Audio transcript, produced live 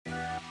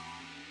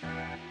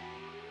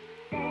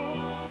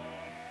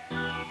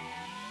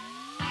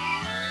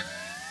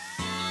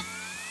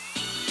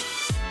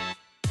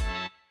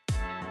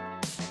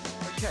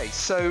Okay,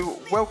 so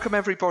welcome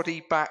everybody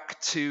back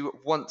to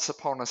Once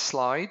Upon a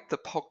Slide, the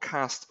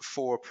podcast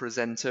for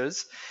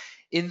presenters.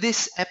 In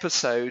this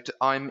episode,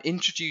 I'm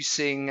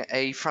introducing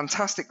a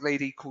fantastic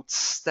lady called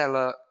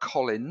Stella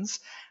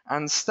Collins.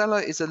 And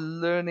Stella is a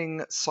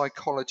learning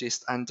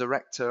psychologist and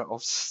director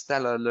of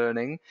Stella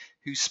Learning,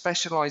 who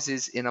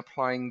specializes in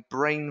applying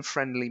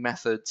brain-friendly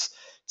methods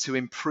to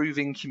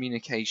improving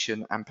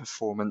communication and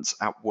performance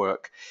at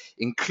work,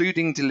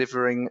 including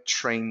delivering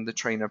Train the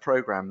Trainer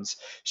programs.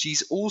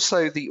 She's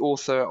also the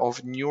author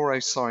of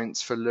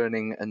Neuroscience for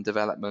Learning and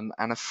Development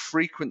and a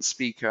frequent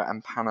speaker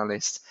and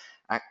panelist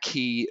at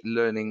key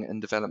learning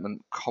and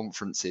development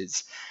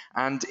conferences.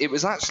 And it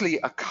was actually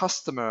a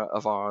customer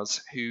of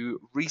ours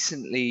who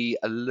recently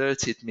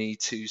alerted me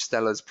to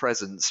Stella's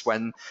presence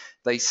when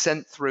they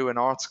sent through an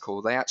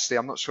article.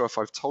 I'm not sure if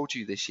I've told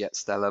you this yet,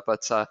 Stella,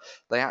 but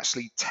they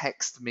actually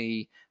text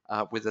me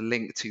with a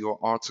link to your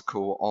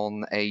article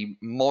on a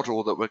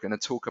model that we're going to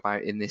talk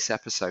about in this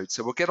episode.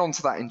 So we'll get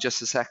onto that in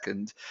just a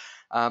second.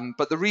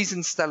 But the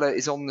reason Stella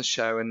is on the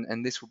show,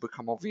 and this will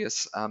become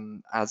obvious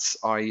as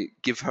I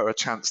give her a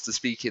chance to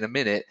speak in a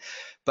minute,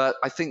 but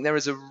I think there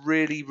is a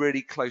really,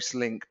 really close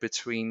link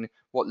between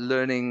what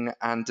learning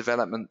and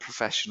development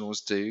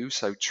professionals do,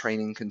 so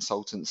training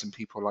consultants and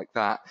people like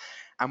that,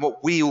 and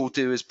what we all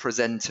do as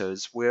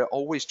presenters. We're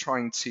always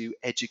trying to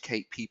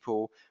educate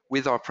people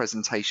with our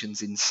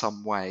presentations in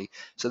some way.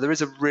 So there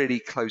is a really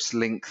close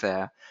link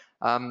there.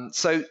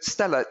 So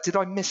Stella, did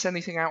I miss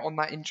anything out on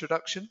that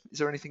introduction? Is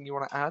there anything you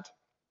want to add?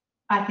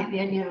 I think the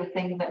only other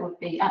thing that would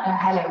be,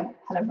 hello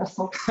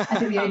Russell. I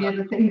think the only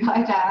other thing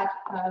I'd add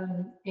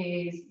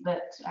is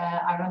that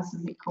I run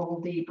something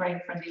called the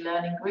Brain Friendly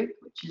Learning Group,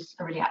 which is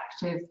a really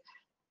active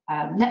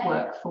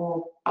network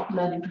for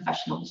learning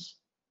professionals.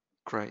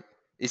 Great.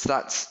 Is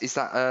that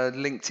a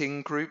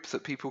LinkedIn group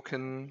that people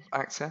can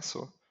access,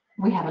 or?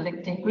 We have a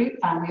LinkedIn group,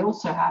 and we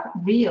also have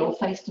real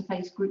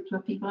face-to-face groups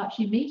where people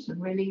actually meet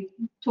and really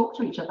talk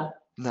to each other.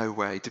 No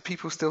way. Do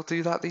people still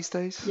do that these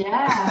days?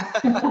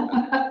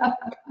 Yeah.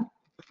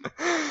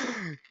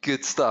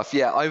 Good stuff.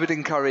 Yeah, I would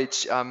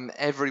encourage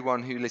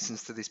everyone who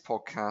listens to this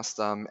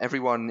podcast,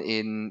 everyone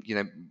in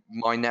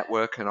my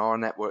network and our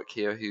network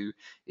here who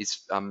is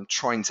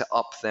trying to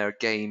up their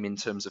game in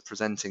terms of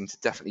presenting, to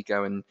definitely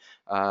go and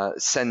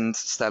send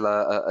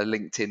Stella a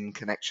LinkedIn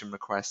connection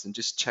request and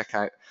just check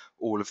out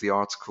all of the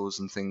articles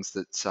and things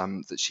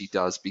that she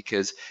does,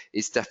 because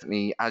it's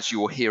definitely, as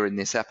you'll hear in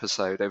this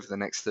episode over the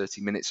next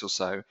 30 minutes or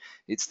so,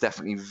 it's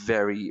definitely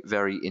very,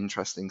 very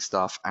interesting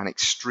stuff and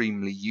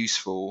extremely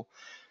useful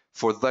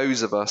for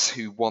those of us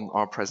who want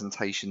our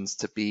presentations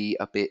to be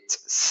a bit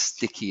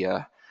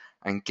stickier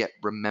and get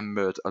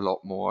remembered a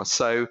lot more.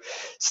 So,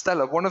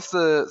 Stella, one of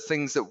the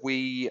things that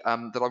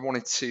that I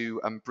wanted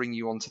to bring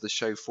you onto the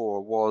show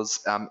for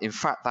was, in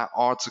fact, that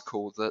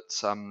article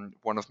that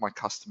one of my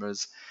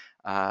customers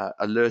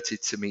alerted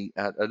me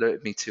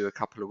to a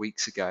couple of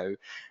weeks ago,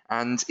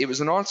 and it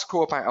was an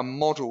article about a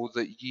model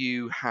that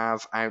you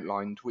have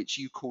outlined, which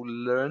you call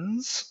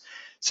LEARNS.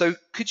 So,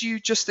 could you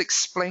just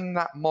explain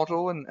that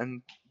model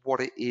and what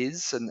it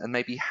is, and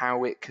maybe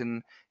how it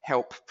can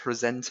help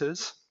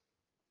presenters?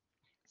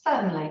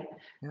 Certainly.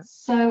 Yeah.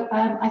 So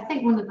I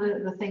think one of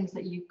the things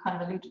that you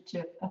kind of alluded to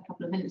a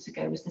couple of minutes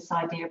ago was this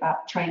idea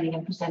about training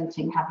and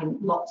presenting having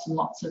lots and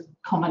lots of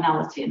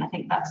commonality. And I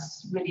think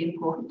that's really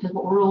important, because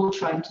what we're all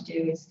trying to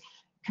do is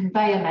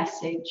convey a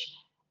message,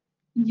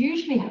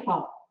 usually,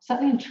 well,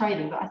 certainly in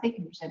training, but I think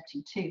in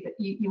presenting too, that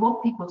you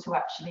want people to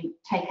actually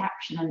take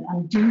action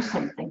and do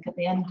something at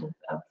the end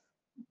of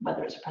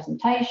whether it's a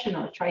presentation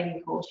or a training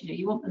course.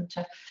 You want them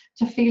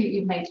to feel that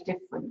you've made a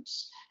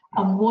difference.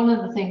 And one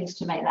of the things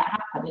to make that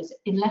happen is,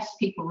 unless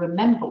people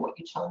remember what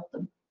you told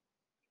them,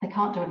 they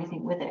can't do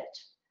anything with it.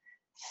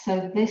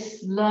 So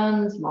this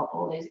LEARNS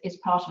model is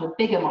part of a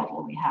bigger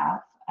model we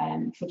have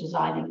for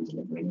designing and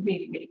delivering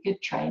really, really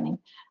good training.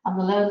 And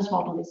the LEARNS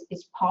model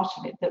is part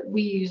of it, that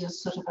we use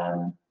as sort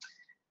of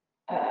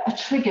a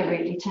trigger,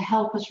 really, to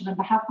help us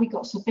remember, have we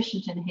got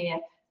sufficient in here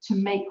to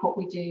make what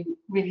we do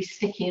really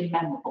sticky and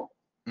memorable?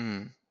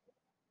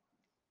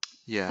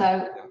 Yeah.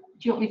 So do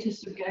you want me to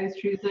sort of go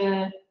through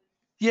the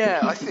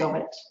pieces of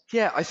it?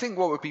 Yeah, I think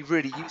what would be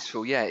really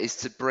useful, is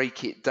to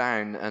break it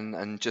down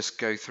and just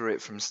go through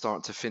it from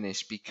start to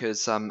finish,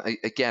 because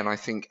again, I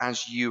think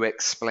as you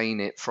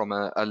explain it from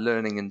a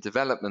learning and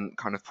development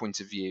kind of point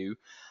of view,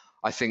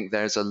 I think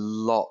there's a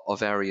lot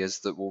of areas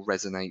that will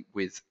resonate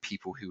with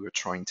people who are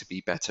trying to be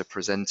better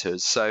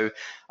presenters. So,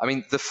 I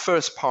mean, the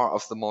first part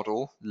of the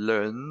model,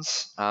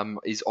 LEARNS,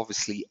 is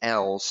obviously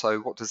L. So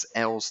what does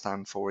L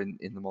stand for in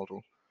the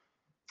model?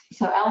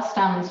 So L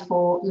stands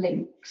for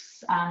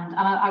links, and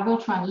I will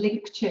try and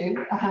link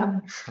to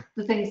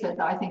the things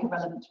that I think are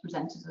relevant to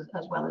presenters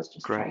as well as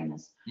just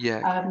trainers.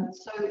 Yeah.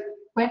 So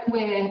when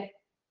we're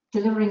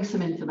delivering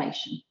some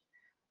information,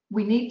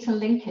 we need to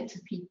link it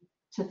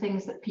to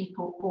things that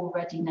people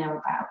already know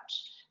about,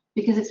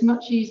 because it's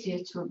much easier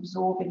to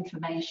absorb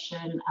information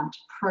and to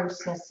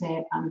process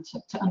it and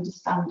to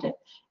understand it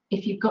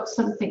if you've got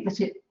something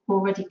that it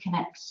already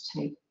connects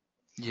to.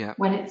 Yeah.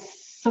 When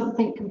it's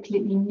something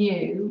completely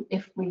new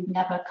if we've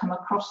never come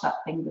across that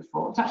thing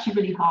before. It's actually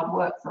really hard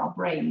work for our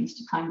brains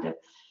to kind of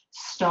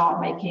start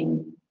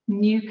making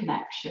new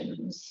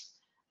connections.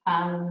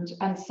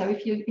 And so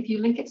if you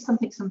link it to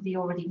something somebody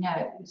already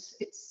knows,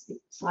 it's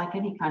like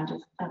any kind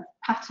of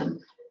pattern.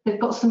 They've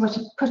got somewhere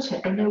to put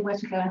it. They know where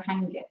to go and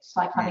hang it. It's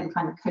like having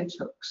kind of coat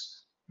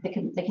hooks. They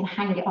can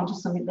hang it onto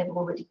something they've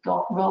already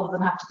got, rather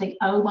than have to think,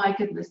 oh my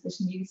goodness, this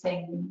new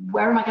thing,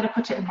 where am I going to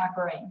put it in my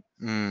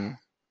brain?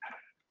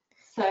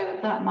 So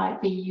that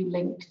might be you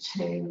link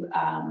to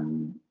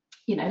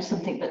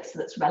something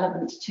that's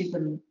relevant to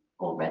them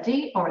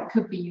already, or it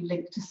could be you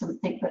link to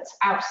something that's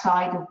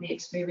outside of the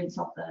experience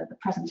of the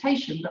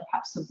presentation, but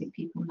perhaps something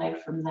people know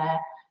from their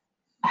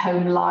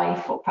home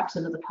life, or perhaps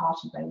another part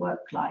of their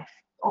work life.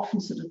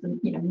 Often sort of the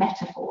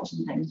metaphors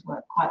and things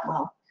work quite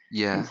well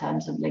in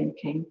terms of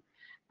linking.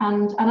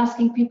 And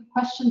asking people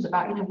questions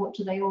about, what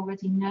do they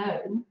already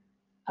know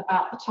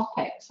about the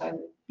topic. So,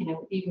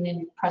 even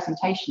in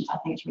presentations, I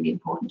think it's really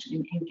important to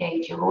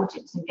engage your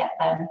audience and get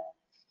them,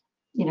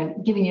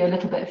 giving you a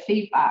little bit of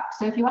feedback.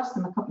 So if you ask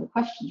them a couple of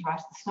questions right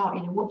at the start,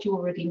 what do you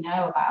already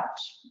know about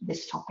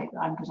this topic that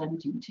I'm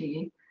presenting to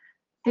you?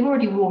 They've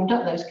already warmed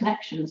up those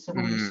connections. So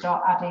when you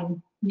start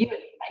adding new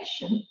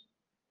information,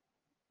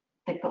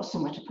 they've got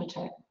somewhere to put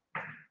it.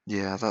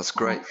 Yeah, that's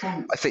great.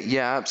 I think,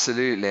 yeah,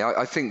 absolutely.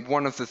 I think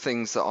one of the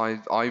things that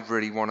I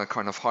really want to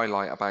kind of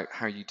highlight about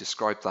how you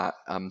describe that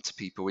to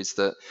people is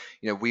that,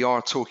 we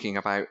are talking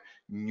about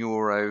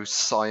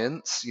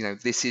neuroscience.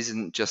 This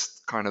isn't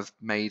just kind of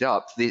made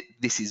up.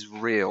 This is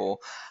real.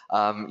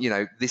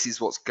 This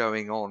is what's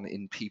going on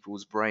in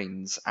people's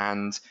brains.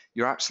 And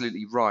you're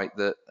absolutely right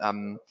that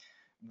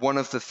one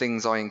of the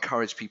things I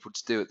encourage people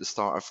to do at the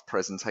start of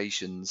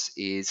presentations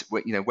is,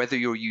 whether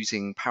you're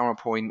using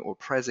PowerPoint or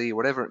Prezi or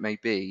whatever it may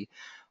be,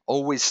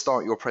 always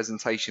start your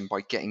presentation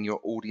by getting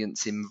your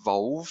audience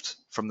involved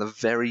from the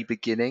very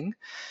beginning.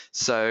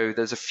 So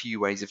there's a few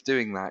ways of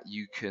doing that.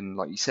 You can,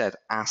 like you said,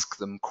 ask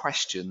them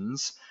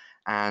questions.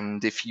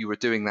 And if you were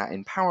doing that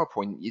in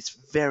PowerPoint, it's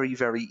very,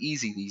 very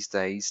easy these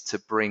days to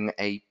bring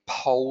a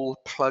poll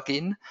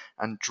plugin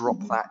and drop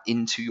that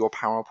into your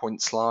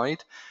PowerPoint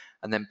slide.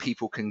 And then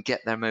people can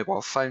get their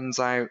mobile phones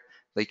out,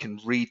 they can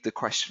read the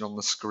question on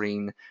the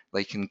screen,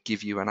 they can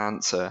give you an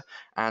answer.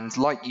 And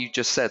like you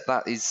just said,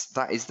 that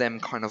is them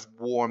kind of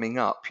warming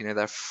up,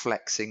 they're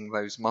flexing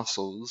those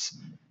muscles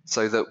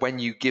so that when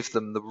you give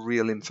them the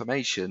real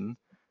information,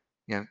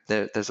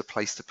 there's a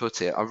place to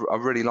put it. I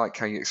really like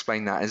how you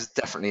explain that. There's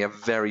definitely a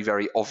very,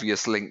 very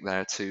obvious link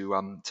there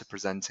to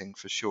presenting,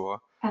 for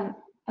sure. And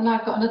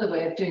I've got another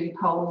way of doing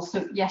polls.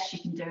 So yes, you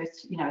can do it,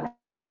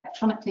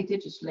 electronically,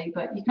 digitally,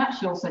 but you can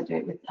actually also do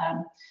it with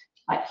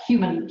like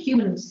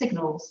human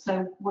signals.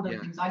 So one of the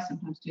things I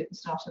sometimes do at the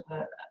start of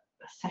a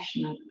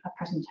session, a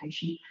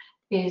presentation,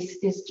 is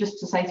just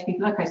to say to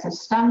people, okay, so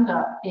stand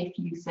up if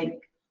you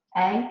think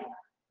A,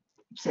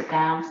 sit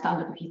down,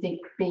 stand up if you think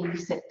B,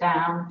 sit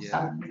down,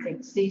 stand up if you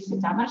think C,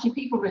 sit down. Actually,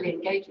 people really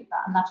engage with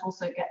that, and that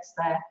also gets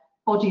their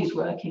bodies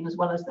working as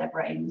well as their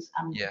brains,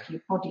 and if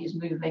your body is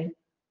moving,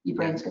 your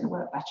brain's going to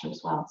work better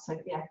as well. So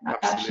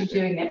actually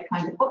doing it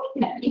kind of,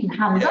 even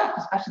hands up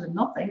is better than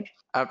nothing.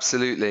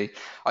 Absolutely.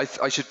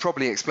 I should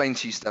probably explain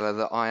to you, Stella,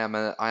 that I am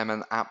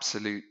an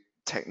absolute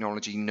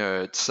technology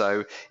nerd.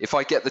 So if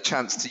I get the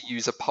chance to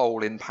use a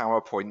poll in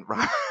PowerPoint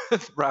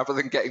rather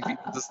than getting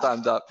people to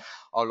stand up,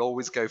 I'll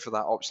always go for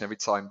that option every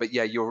time. But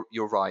yeah,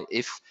 you're right.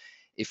 If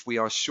we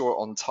are short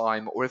on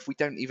time, or if we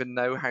don't even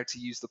know how to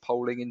use the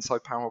polling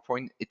inside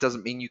PowerPoint, it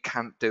doesn't mean you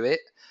can't do it.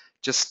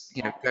 Just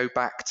go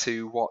back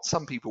to what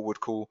some people would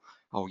call,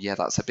 oh yeah,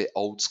 that's a bit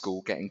old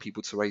school, getting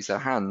people to raise their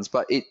hands,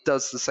 but it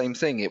does the same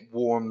thing. It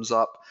warms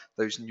up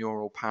those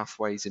neural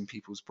pathways in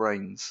people's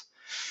brains.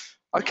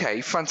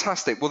 Okay,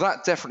 fantastic. Well,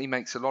 that definitely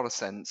makes a lot of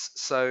sense.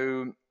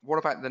 So what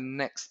about the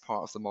next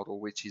part of the model,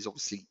 which is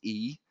obviously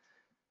E?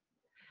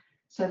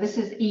 So this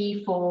is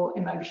E for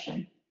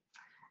emotion.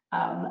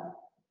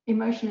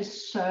 Emotion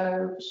is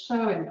so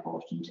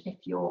important if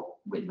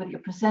whether you're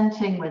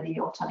presenting, whether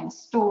you're telling a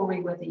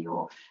story, whether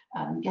you're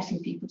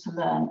getting people to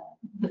learn.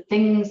 The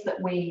things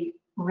that we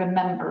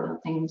remember are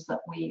the things that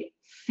we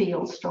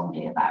feel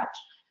strongly about.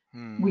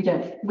 We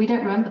don't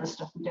remember the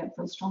stuff we don't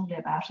feel strongly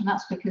about, and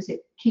that's because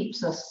it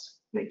keeps us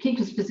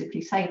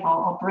physically safe.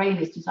 Our brain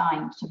is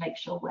designed to make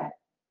sure we're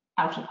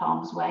out of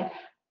harm's way,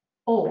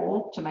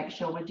 or to make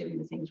sure we're doing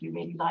the things we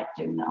really like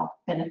doing that are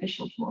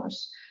beneficial for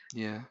us.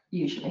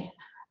 Usually.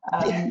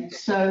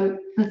 So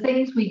the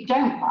things we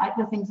don't like,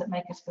 the things that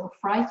make us feel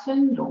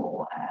frightened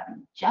or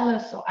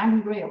jealous or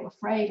angry or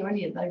afraid or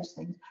any of those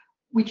things,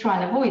 we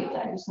try and avoid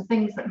those. The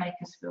things that make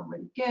us feel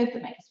really good,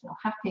 that make us feel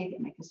happy, that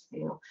make us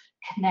feel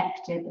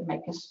connected, that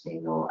make us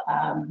feel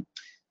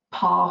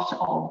part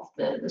of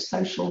the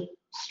social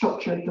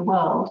structure of the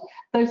world,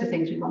 those are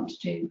things we want to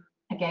do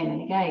again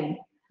and again.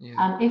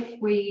 And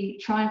if we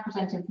try and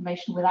present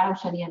information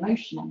without any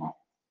emotion in it,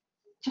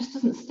 it just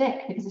doesn't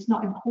stick because it's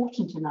not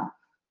important enough.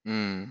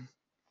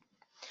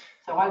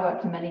 So I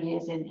worked for many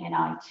years in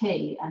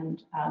IT,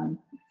 and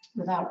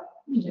without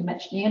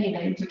mentioning any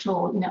names at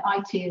all,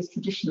 IT is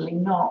traditionally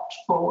not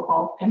full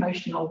of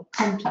emotional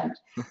content.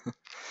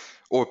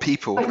 Or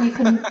people. But you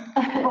can,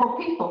 or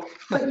people,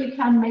 but you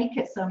can make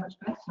it so much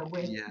better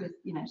with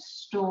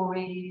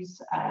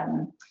stories,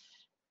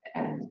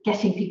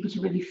 getting people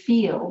to really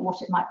feel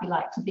what it might be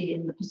like to be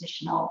in the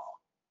position of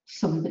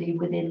somebody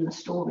within the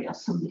story or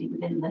somebody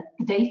within the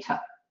data.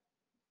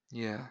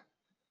 Yeah,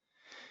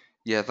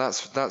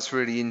 that's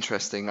really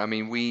interesting. I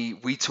mean,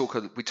 we talk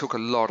a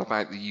lot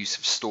about the use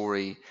of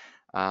story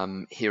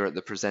here at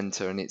the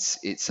Presenter, and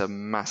it's a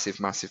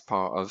massive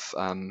part of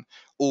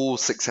all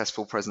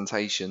successful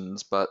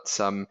presentations. But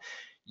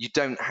you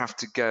don't have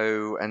to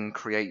go and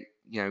create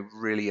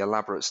really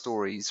elaborate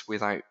stories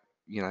without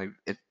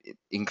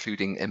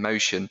including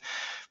emotion.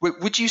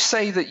 Would you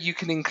say that you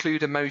can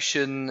include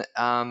emotion?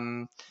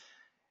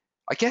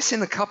 I guess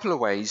in a couple of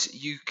ways.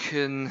 You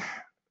can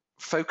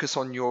focus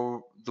on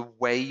the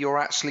way you're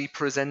actually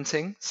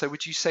presenting. So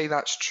would you say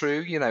that's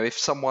true? If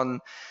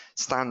someone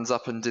stands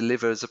up and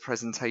delivers a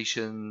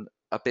presentation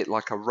a bit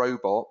like a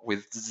robot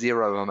with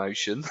zero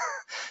emotion,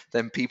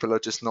 then people are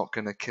just not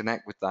going to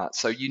connect with that.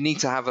 So you need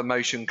to have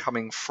emotion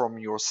coming from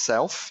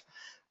yourself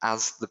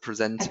as the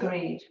presenter.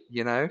 Agreed.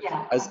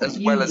 As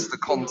well as the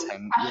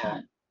content.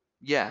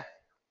 Yeah,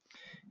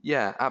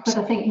 absolutely. But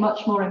I think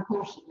much more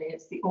importantly,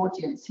 it's the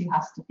audience who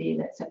has to feel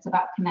it. So it's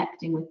about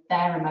connecting with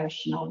their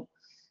emotional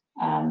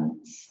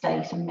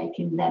state and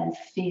making them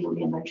feel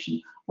the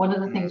emotion. One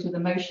of the things with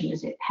emotion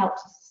is it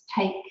helps us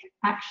take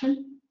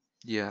action.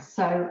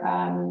 So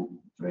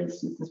for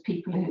instance, there's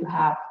people who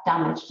have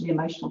damage to the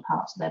emotional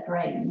parts of their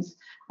brains,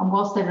 and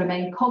whilst they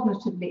remain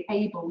cognitively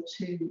able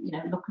to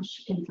look at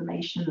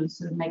information and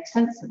sort of make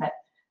sense of it,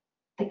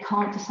 they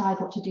can't decide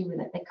what to do with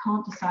it. They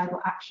can't decide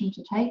what action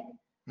to take.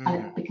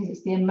 And because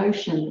it's the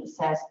emotion that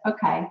says,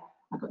 okay,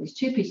 I've got these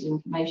two pieces of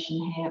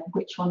information here,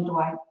 which one do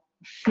I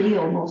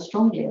feel more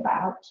strongly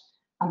about?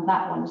 And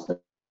that one is the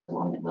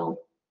one that will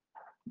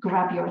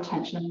grab your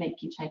attention and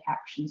make you take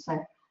action. So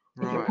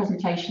if your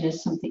presentation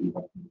is something you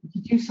want to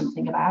do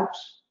something about,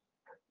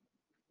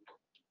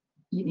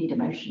 you need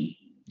emotion.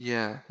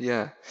 Yeah.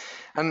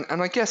 And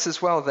I guess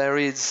as well there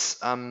is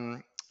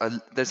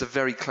there's a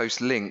very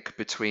close link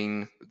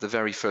between the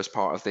very first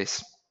part of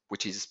this,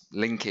 which is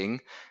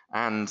linking,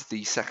 and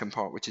the second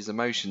part, which is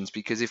emotions.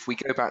 Because if we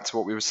go back to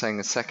what we were saying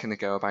a second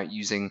ago about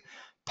using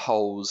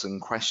polls and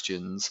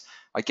questions,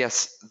 I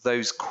guess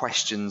those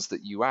questions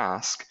that you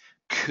ask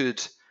could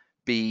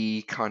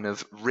be kind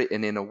of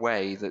written in a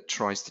way that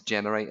tries to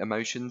generate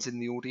emotions in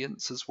the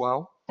audience as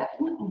well.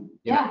 Definitely.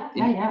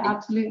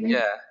 Absolutely.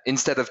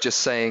 Instead of just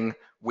saying,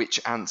 which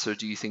answer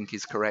do you think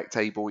is correct,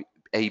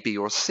 A, B,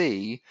 or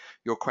C,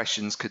 your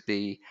questions could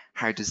be,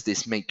 how does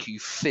this make you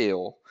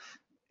feel?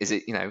 Is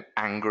it,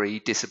 angry,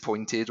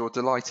 disappointed, or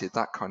delighted?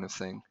 That kind of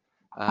thing.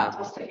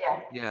 Fantastic,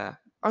 Yeah.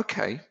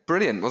 Okay,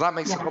 brilliant. Well, that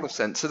makes a lot of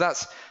sense. So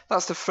that's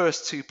the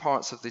first two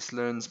parts of this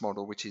LEARNS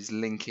model, which is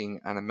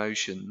linking and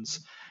emotions.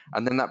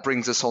 And then that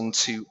brings us on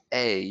to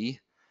A,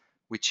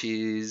 which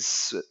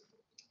is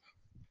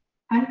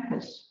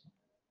anchors.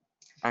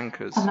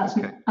 Anchors. And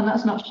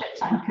that's not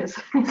ship's anchors.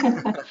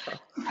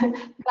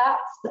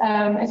 That's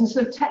it's a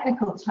sort of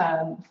technical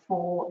term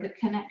for the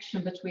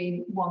connection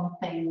between one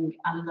thing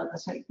and another.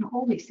 So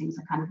all these things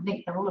are kind of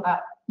linked. They're all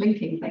about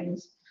linking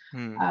things.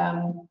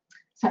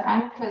 So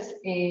anchors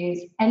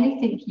is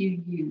anything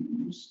you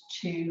use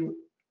to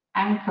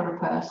anchor a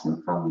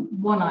person from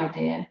one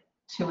idea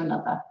to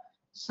another.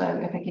 So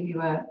if I give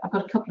you I've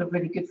got a couple of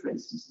really good for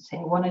instances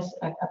here. One is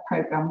a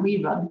program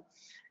we run.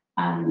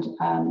 And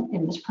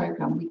in this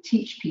program, we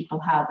teach people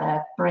how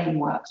their brain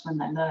works when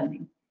they're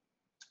learning.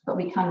 But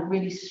we kind of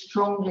really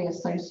strongly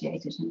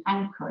associate it and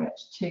anchor it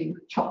to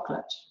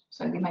chocolate.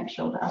 So we make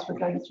sure that as we're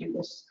going through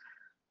this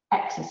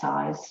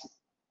exercise,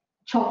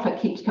 chocolate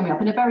keeps coming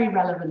up in a very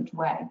relevant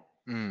way.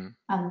 And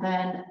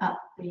then at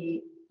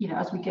the,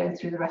 as we go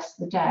through the rest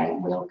of the day,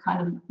 we'll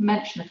kind of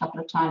mention a couple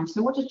of times.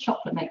 So what does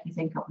chocolate make you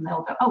think of? And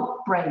they'll go,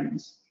 oh,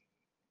 brains.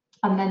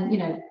 And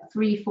then,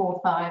 3,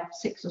 4, 5,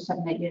 6 or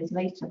 7, 8 years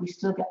later, we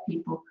still get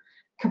people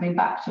coming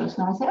back to us.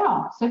 And I say,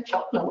 so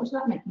chocolate, what does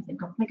that make you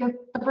think of? And they go,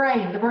 the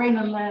brain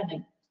and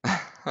learning.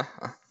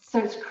 So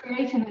it's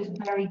creating those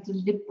very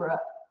deliberate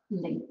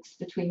links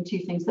between two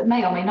things that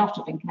may or may not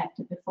have been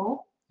connected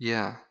before.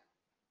 Yeah.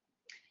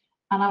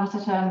 And I was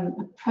at a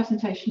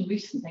presentation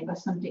recently where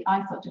somebody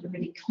I thought did a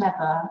really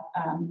clever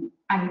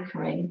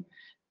anchoring,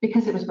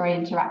 because it was a very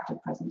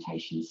interactive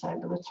presentation. So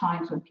there were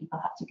times when people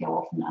had to go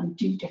off and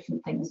do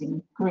different things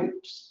in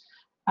groups.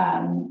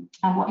 And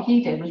what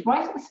he did was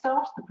right at the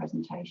start of the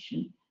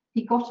presentation,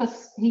 he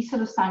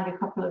sort of sang a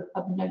couple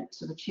of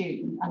notes of a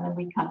tune, and then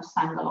we kind of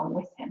sang along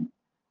with him.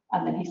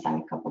 And then he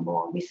sang a couple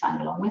more and we sang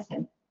along with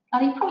him.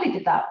 And he probably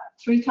did that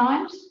 3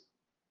 times.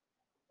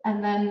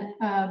 And then,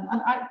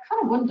 and I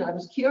kind of wondered, I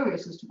was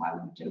curious as to why we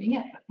were doing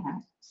it, but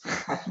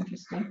it's quite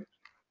interesting.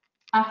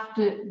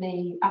 After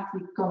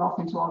we'd gone off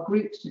into our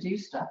groups to do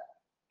stuff,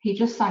 he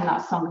just sang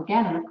that song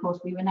again. And of course,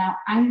 we were now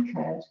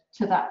anchored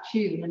to that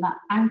tune. And that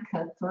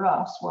anchor for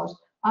us was,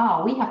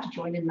 we have to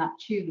join in that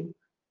tune.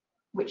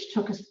 which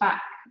took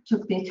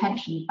the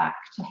attention back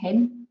to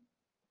him.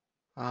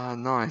 Ah,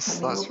 nice.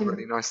 So we That's a all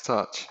really nice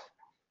touch.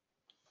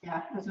 yeah,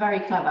 it was very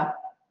clever.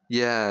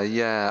 Yeah,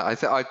 yeah.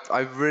 I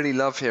really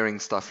love hearing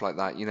stuff like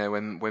that. You know,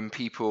 when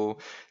people,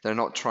 they're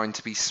not trying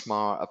to be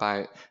smart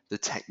about the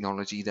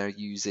technology they're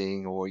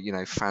using, or, you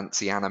know,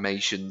 fancy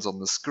animations on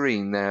the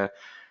screen. They're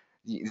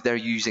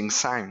using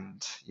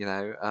sound. You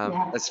know,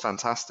 Yeah. that's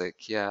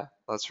fantastic. Yeah,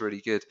 that's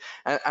really good.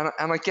 And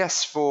I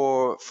guess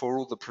for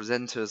all the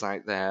presenters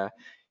out there,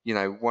 you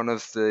know, one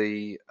of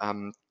the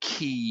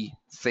key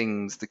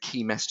things, the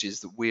key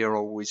messages that we are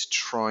always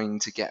trying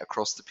to get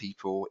across to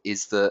people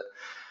is that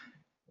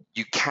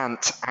you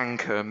can't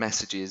anchor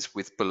messages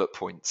with bullet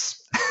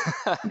points.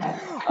 No.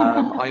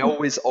 I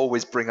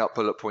always bring up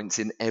bullet points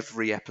in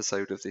every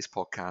episode of this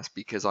podcast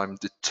because I'm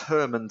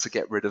determined to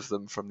get rid of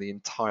them from the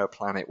entire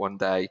planet one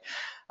day.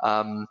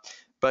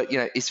 But, you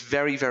know, it's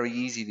very, very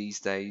easy these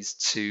days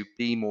to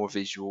be more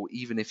visual.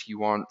 Even if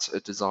you aren't a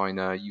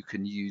designer, you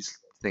can use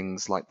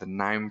things like the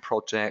Noun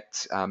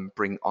project,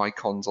 bring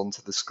icons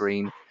onto the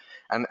screen.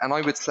 And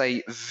I would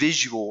say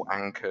visual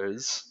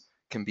anchors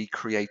can be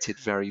created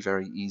very,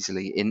 very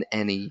easily in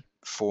any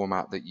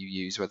format that you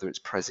use, whether it's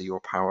Prezi or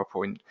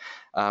PowerPoint.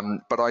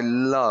 But I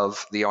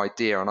love the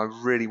idea, and I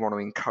really want to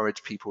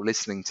encourage people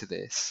listening to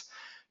this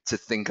to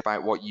think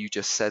about what you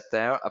just said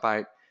there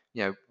about,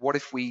 you know, what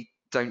if we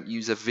don't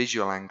use a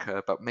visual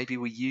anchor, but maybe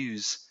we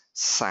use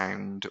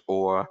sound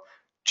or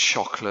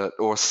chocolate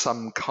or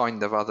some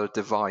kind of other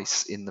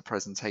device in the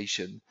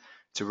presentation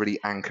to really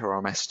anchor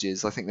our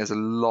messages. I think there's a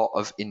lot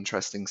of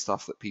interesting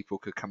stuff that people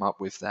could come up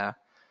with there.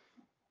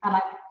 And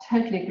I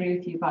totally agree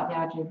with you about the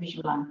idea of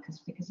visual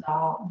anchors, because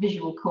our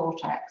visual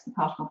cortex, the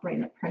part of our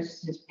brain that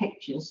processes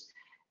pictures,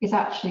 is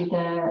actually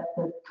the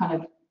kind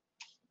of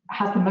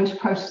has the most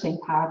processing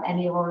power of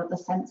any of our other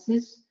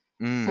senses.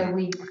 So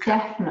we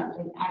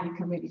definitely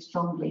anchor really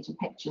strongly to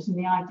pictures, and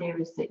the idea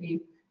is that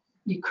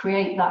you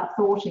create that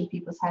thought in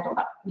people's head, or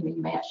that, you know,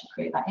 you may actually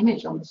create that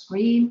image on the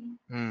screen.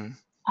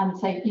 And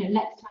say, you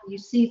know, next time you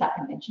see that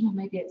image, you know,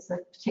 maybe it's a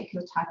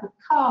particular type of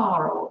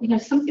car, or, you know,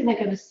 something they're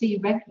going to see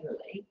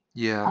regularly.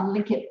 Yeah. And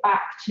link it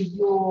back to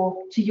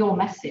your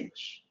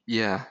message.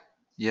 Yeah.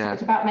 Yeah. So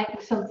it's about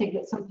making something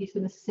that somebody's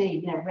going to see,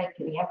 you know,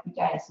 regularly every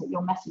day, so that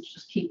your message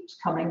just keeps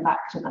coming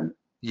back to them.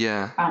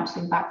 Yeah.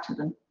 Bouncing back to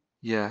them.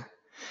 Yeah.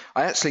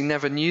 I actually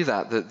never knew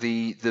that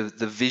the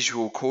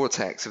visual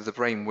cortex of the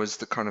brain was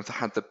the kind of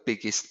had the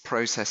biggest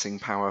processing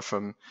power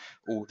from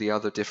all the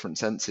other different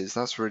senses.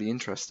 That's really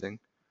interesting.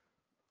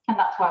 And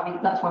that's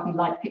why we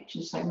like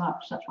pictures so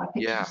much. That's why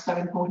pictures Yeah. are so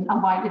important,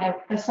 and why, you know,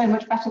 they're so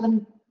much better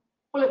than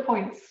bullet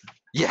points.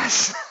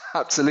 Yes,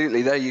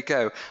 absolutely. There you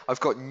go. I've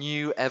got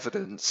new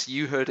evidence.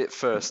 You heard it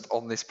first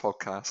on this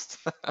podcast.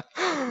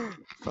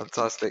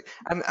 Fantastic.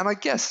 And I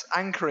guess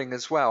anchoring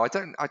as well.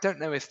 I don't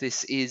know if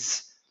this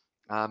is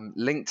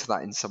linked to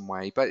that in some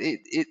way, but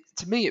it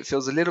to me it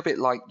feels a little bit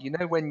like, you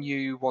know, when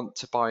you want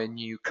to buy a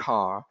new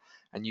car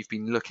and you've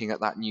been looking at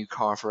that new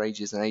car for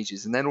ages and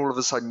ages, and then all of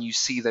a sudden you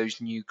see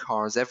those new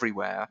cars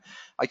everywhere.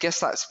 I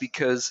guess that's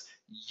because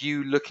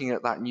you looking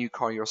at that new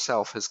car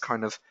yourself has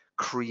kind of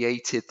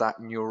created that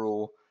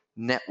neural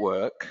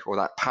network or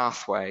that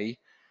pathway,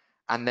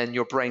 and then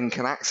your brain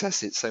can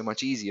access it so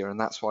much easier, and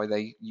that's why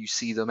you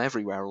see them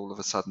everywhere all of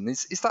a sudden.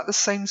 Is that the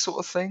same sort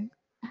of thing?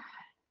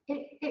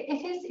 It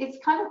is. It's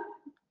kind of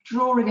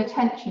drawing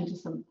attention to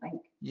something.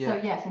 Yeah.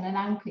 So yes, in an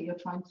anchor, you're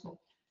trying to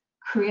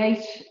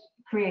create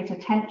a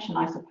tension,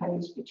 I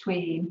suppose,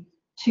 between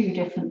two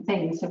different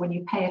things. So when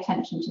you pay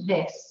attention to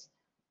this,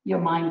 your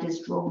mind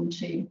is drawn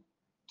to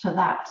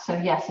that. So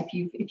yes,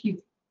 if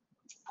you've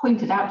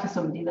pointed out to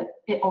somebody that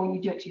or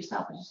you do it to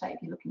yourself, as you say,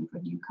 if you're looking for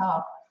a new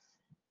car,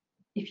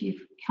 if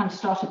you've kind of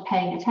started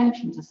paying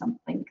attention to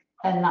something,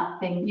 then that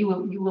thing you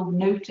will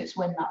notice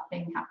when that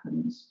thing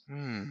happens.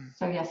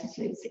 So yes,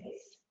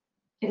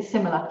 it's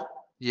similar.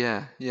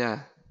 Yeah,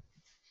 yeah.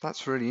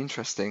 That's really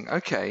interesting.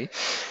 Okay.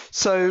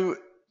 So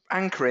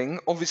anchoring,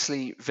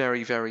 obviously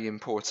very, very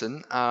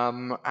important.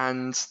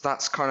 And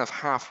that's kind of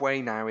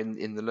halfway now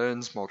in the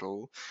LearNS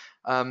model.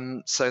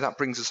 So that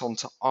brings us on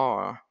to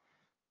R.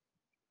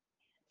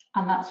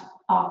 And that's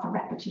R for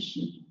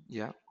repetition.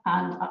 Yeah.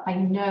 And I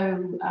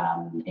know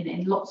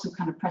in lots of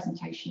kind of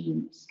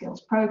presentation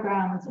skills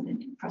programs and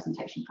in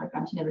presentation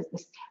programs, you know,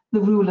 there's the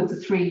rule of the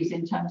threes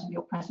in terms of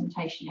your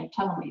presentation. You know,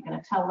 tell them what you're going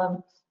to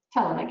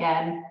tell them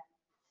again,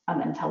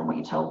 and then tell them what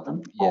you told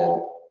them. Yeah.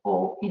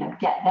 Or you know,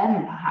 get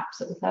them perhaps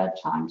at the third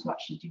time to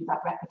actually do that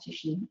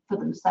repetition for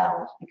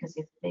themselves, because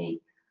if the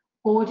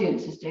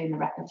audience is doing the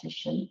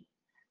repetition,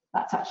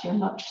 that's actually a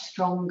much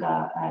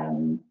stronger,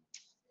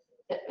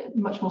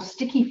 much more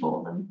sticky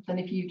for them than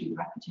if you do the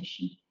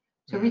repetition.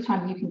 So every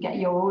time you can get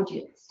your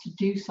audience to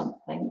do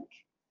something,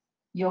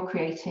 you're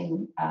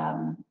creating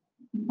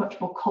much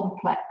more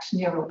complex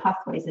neural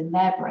pathways in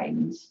their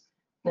brains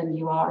than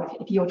you are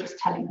if you're just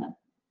telling them.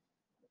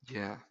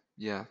 Yeah,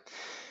 yeah.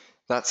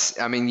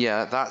 I mean,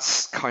 yeah,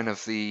 that's kind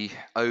of the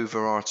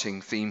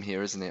overarching theme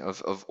here, isn't it?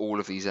 Of all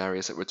of these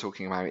areas that we're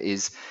talking about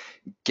is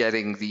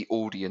getting the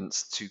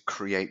audience to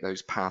create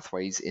those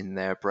pathways in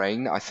their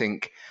brain. I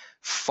think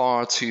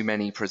far too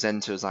many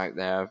presenters out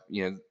there,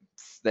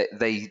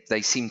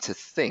 they seem to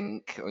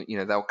think,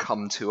 they'll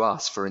come to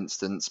us, for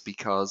instance,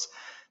 because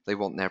they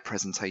want their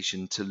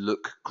presentation to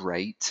look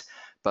great,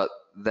 but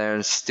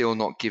they're still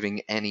not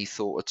giving any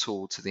thought at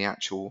all to the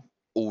actual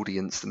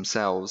audience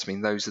themselves. I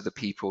mean, those are the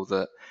people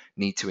that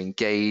need to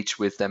engage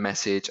with their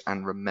message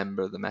and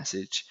remember the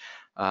message.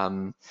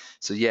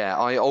 So yeah,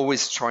 I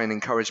always try and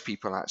encourage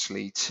people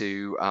actually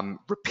to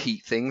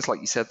repeat things,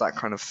 like you said, that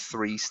kind of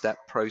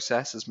 3-step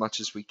process as much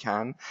as we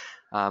can,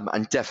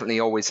 and definitely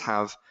always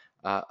have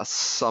a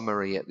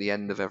summary at the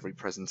end of every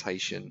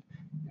presentation.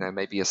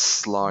 Maybe a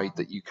slide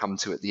that you come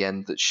to at the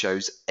end that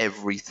shows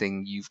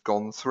everything you've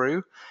gone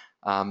through,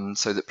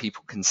 so that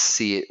people can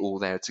see it all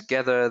there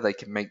together. They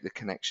can make the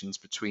connections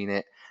between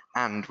it,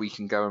 and we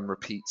can go and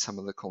repeat some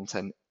of the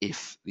content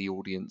if the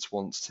audience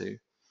wants to.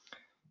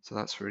 So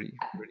that's really.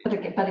 But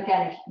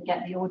again, if you can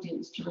get the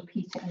audience to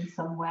repeat it in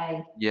some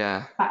way,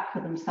 back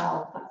for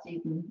themselves, that's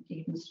even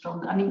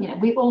stronger. I mean,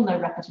 we all know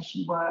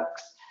repetition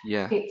works.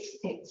 Yeah.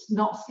 It's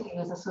not seen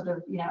as a sort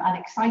of an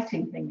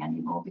exciting thing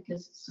anymore,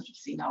 because it's sort of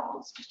seen, oh,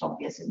 it's just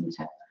obvious, isn't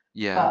it?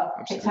 Yeah. But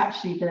absolutely. It's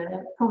actually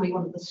probably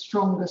one of the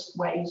strongest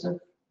ways of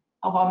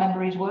our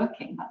memories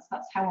working.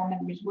 That's how our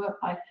memories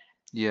work, by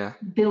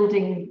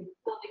building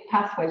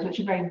pathways which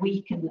are very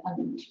weak and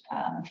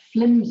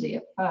flimsy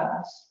at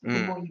first. But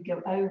the more you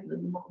go over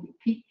them, the more you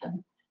repeat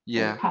them,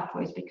 those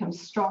pathways become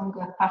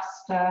stronger,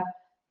 faster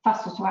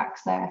to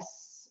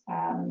access,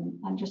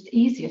 and just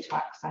easier to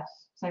access.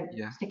 So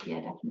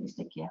stickier, definitely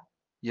stickier.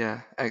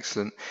 Yeah,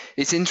 excellent.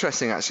 It's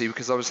interesting actually,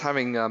 because I was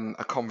having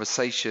a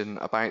conversation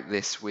about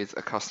this with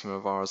a customer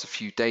of ours a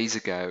few days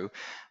ago.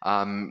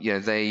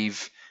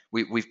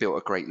 We've built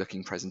a great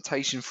looking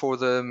presentation for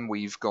them.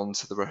 We've gone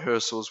to the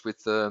rehearsals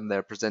with them.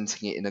 They're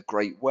presenting it in a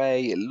great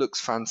way. It looks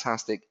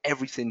fantastic.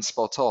 Everything's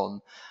spot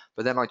on.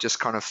 But then I just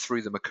kind of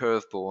threw them a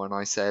curveball and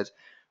I said,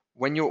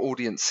 when your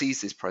audience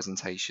sees this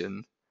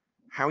presentation,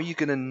 how are you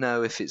going to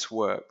know if it's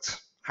worked?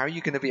 How are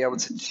you going to be able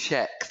to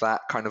check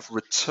that kind of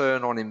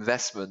return on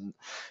investment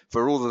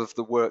for all of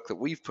the work that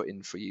we've put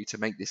in for you to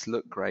make this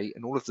look great,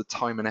 and all of the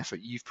time and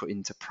effort you've put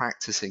into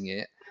practicing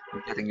it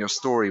and getting your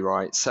story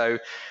right? So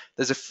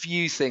there's a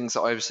few things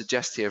that I would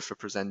suggest here for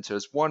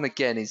presenters. One,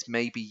 again, is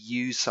maybe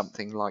use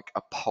something like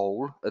a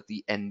poll at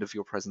the end of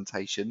your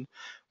presentation,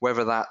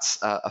 whether that's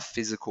a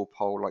physical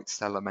poll like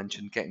Stella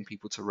mentioned, getting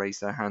people to raise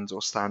their hands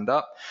or stand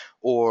up,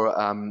 or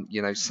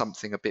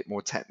something a bit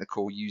more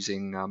technical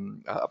using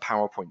a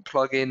PowerPoint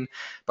plugin.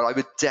 But I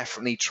would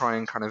definitely try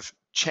and kind of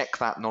check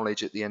that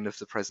knowledge at the end of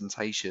the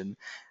presentation,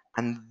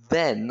 and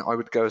then I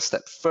would go a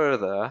step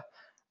further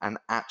and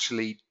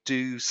actually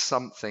do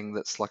something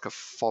that's like a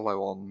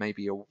follow-on,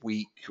 maybe a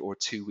week or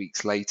 2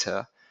 weeks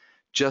later,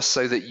 just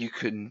so that you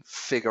can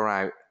figure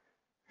out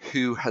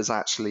who has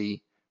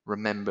actually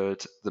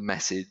remembered the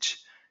message,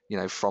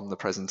 from the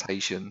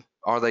presentation.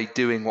 Are they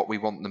doing what we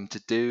want them to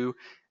do?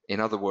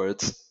 In other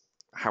words,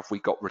 have we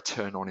got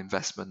return on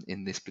investment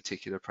in this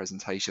particular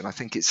presentation? I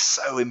think it's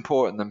so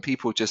important, and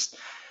people just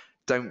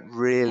don't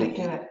really.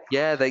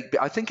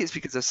 I think it's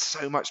because there's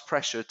so much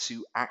pressure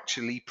to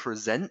actually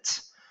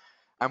present.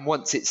 And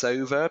once it's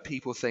over,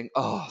 people think,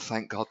 oh,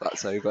 thank God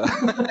that's over.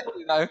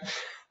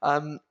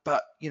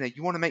 But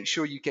you want to make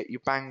sure you get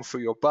your bang for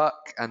your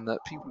buck, and that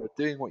people are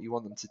doing what you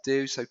want them to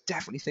do. So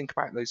definitely think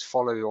about those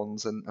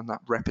follow-ons and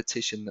that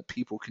repetition that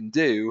people can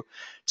do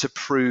to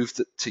prove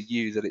to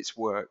you that it's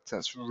worked.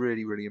 That's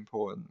really, really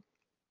important.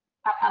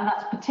 And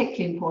that's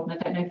particularly important.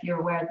 I don't know if you're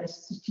aware of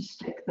this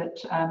statistic, that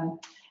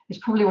is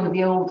probably one of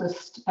the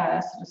oldest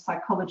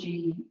sort of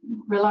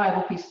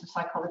reliable pieces of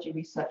psychology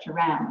research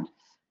around.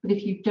 But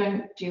if you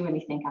don't do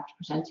anything after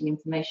presenting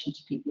information to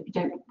people, if you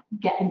don't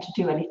get them to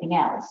do anything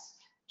else,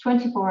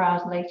 24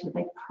 hours later,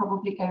 they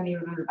probably only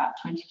remember about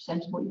 20%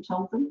 of what you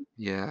told them.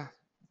 Yeah.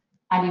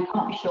 And you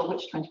can't be sure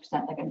which 20%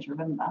 they're going to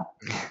remember.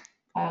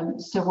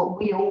 So what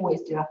we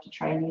always do after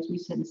training is we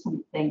send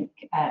something,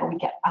 or we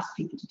ask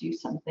people to do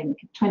something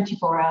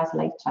 24 hours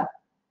later.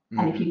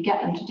 And if you get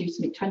them to do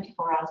something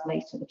 24 hours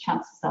later, the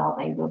chances are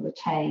they will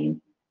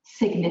retain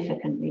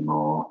significantly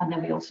more. And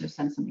then we also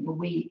send something a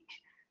week,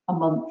 a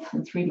month,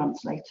 and 3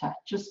 months later,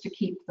 just to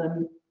keep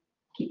those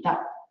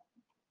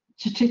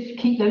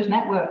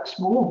networks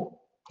warm.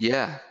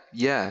 Yeah,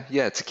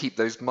 to keep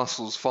those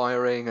muscles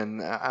firing,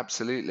 and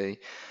absolutely.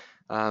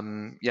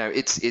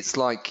 It's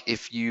like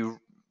if you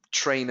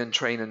train and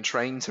train and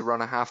train to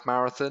run a half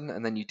marathon,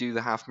 and then you do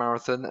the half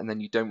marathon, and then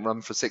you don't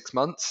run for 6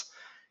 months.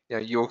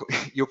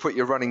 You'll put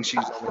your running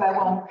shoes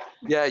on.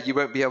 Yeah, you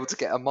won't be able to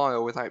get a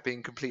mile without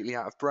being completely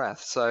out of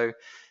breath. So,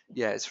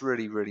 yeah, it's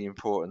really, really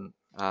important.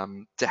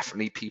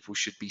 Definitely people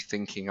should be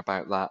thinking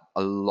about that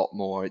a lot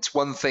more. It's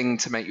one thing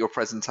to make your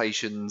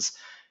presentations,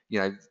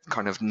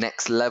 kind of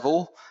next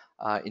level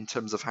in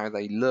terms of how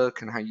they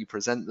look and how you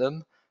present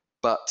them,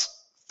 but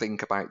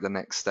think about the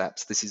next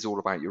steps. This is all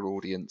about your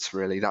audience,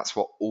 really. That's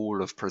what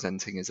all of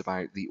presenting is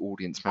about, the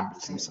audience members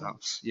Absolutely.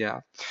 themselves.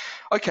 Yeah.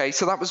 Okay,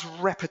 so that was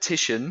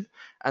repetition.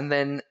 And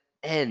then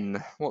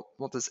N.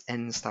 What does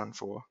N stand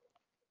for?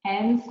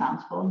 N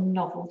stands for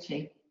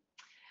novelty.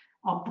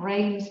 Our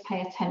brains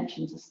pay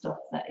attention to stuff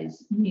that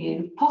is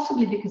new,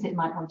 possibly because it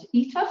might want to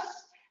eat us,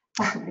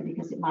 possibly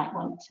because it might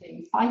want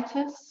to fight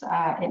us.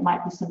 It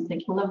might be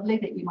something lovely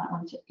that you might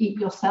want to eat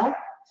yourself.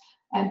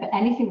 But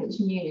anything that's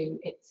new,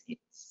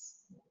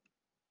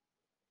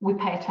 we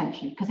pay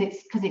attention because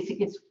it's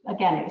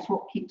again, it's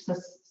what keeps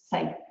us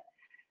safe.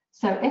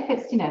 So if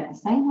it's, the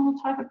same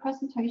old type of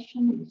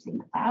presentation that you've seen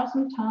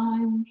 1,000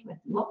 times with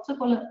lots of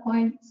bullet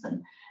points,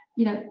 and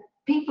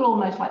people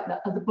almost like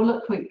the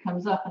bullet point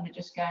comes up and they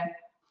just go,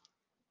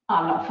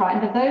 I'm not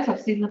frightened of those,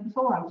 I've seen them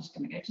before, I'm just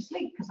going to go to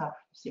sleep because I've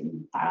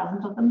seen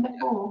thousands of them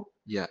before.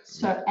 Yeah.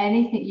 So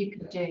anything you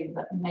can do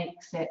that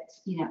makes it,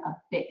 a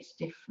bit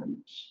different,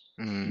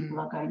 people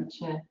are going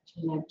to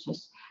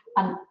notice.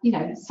 And,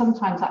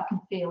 sometimes that can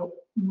feel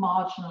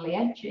marginally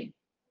edgy,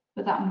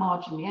 but that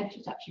marginally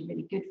edgy is actually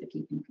really good for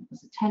keeping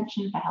people's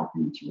attention, for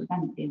helping them to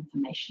remember the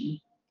information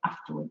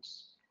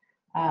afterwards.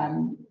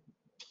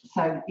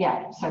 So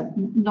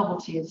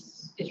novelty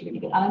is really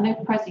good. And I know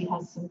Prezi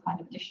has some kind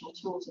of additional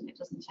tools in it,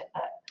 doesn't it,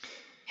 that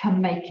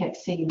can make it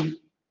seem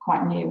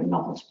quite new and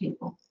novel to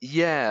people.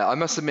 Yeah, I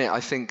must admit,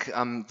 I think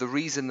the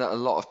reason that a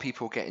lot of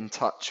people get in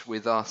touch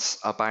with us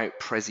about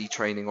Prezi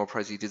training or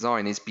Prezi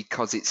design is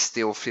because it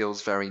still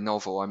feels very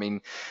novel. I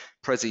mean,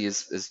 Prezi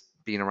has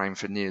been around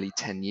for nearly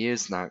 10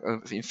 years now.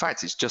 In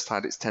fact, it's just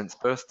had its 10th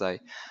birthday.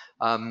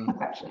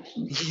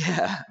 Congratulations.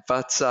 Yeah,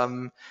 but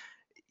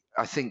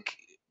I think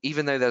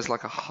even though there's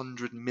like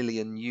 100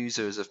 million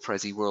users of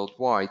Prezi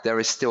worldwide, there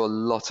is still a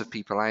lot of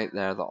people out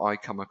there that I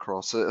come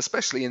across,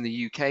 especially in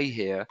the UK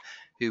here,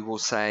 who will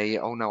say,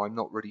 oh no, I'm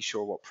not really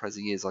sure what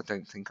Prezi is. I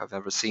don't think I've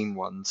ever seen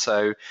one.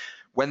 So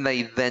when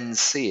they then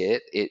see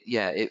it,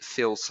 it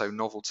feels so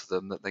novel to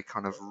them that they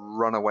kind of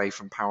run away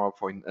from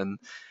PowerPoint and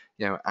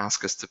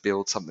ask us to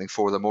build something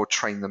for them or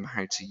train them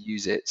how to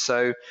use it.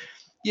 So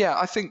yeah,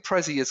 I think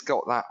Prezi has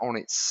got that on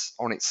its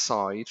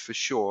side for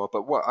sure.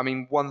 But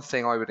one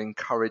thing I would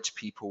encourage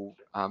people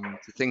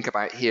to think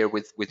about here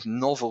with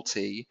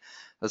novelty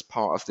as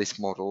part of this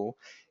model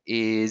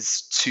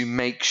is to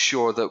make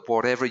sure that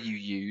whatever you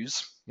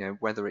use,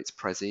 whether it's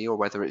Prezi or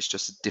whether it's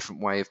just a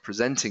different way of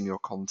presenting your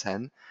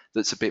content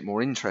that's a bit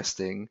more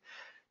interesting,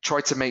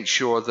 try to make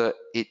sure that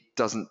it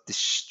doesn't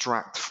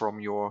distract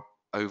from your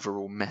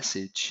overall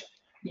message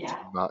too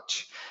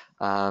much.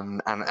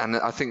 And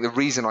I think the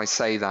reason I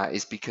say that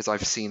is because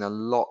I've seen a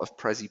lot of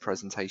Prezi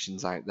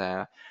presentations out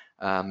there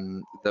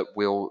that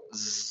will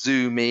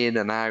zoom in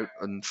and out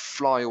and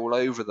fly all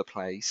over the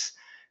place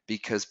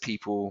because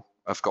people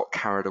have got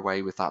carried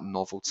away with that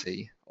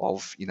novelty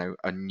of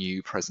a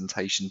new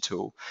presentation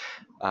tool.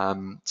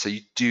 So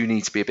you do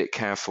need to be a bit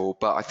careful,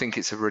 but I think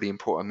it's a really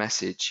important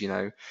message.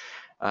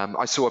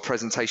 I saw a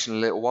presentation a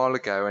little while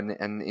ago,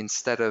 and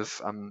instead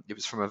of it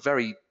was from a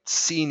very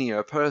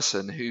senior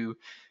person who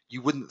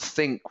you wouldn't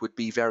think would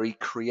be very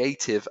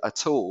creative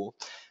at all,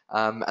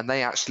 and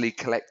they actually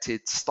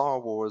collected Star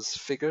Wars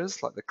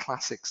figures, like the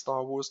classic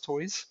Star Wars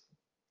toys.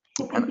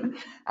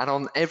 And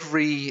on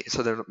every,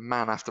 so they're a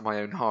man after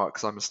my own heart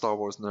because I'm a Star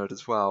Wars nerd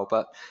as well,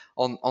 but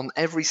on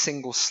every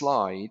single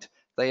slide,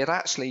 they had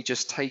actually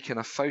just taken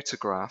a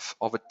photograph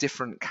of a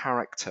different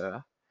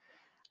character,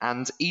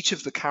 and each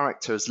of the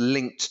characters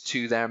linked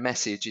to their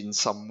message in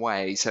some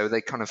way. So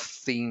they kind of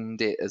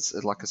themed it as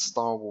like a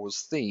Star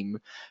Wars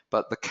theme,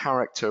 but the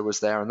character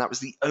was there, and that was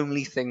the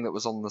only thing that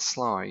was on the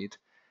slide.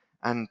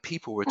 And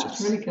people were That's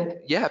really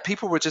good. Yeah,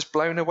 people were just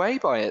blown away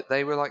by it.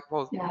 They were like,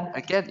 well,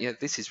 again,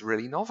 this is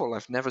really novel.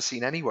 I've never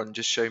seen anyone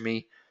just show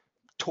me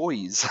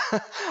toys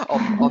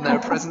on their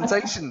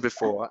presentation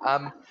before.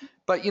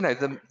 But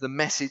the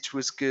message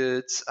was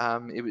good.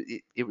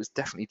 It was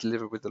definitely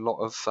delivered with a lot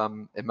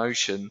of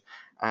emotion,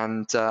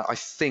 and I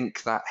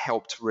think that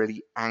helped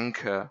really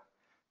anchor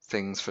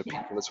things for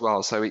people as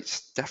well. So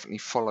it's definitely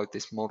followed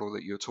this model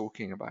that you're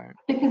talking about.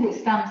 Because it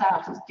stands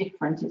out, it's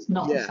different. It's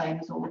not the same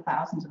as all the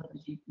thousands of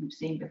others you've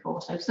seen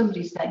before. So if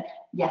somebody's saying,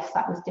 yes,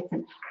 that was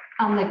different,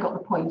 and they've got the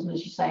point, and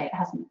as you say, it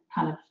hasn't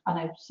kind of, I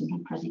know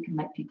sometimes Prezi can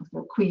make people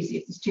feel queasy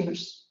if there's too much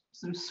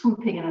sort of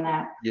swooping in and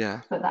out. Yeah.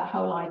 But that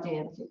whole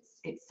idea that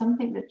it's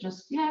something that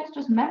just, it's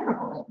just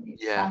memorable. It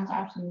stands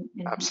out in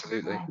people's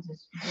minds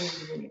is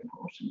really, really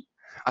important.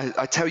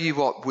 I tell you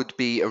what would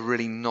be a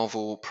really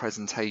novel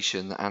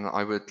presentation, and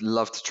I would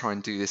love to try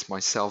and do this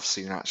myself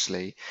soon,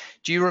 actually.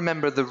 Do you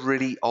remember the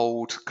really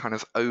old kind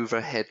of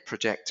overhead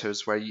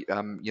projectors where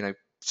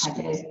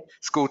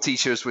school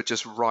teachers would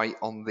just write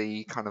on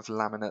the kind of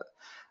laminate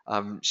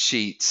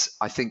sheets?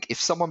 I think if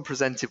someone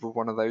presented with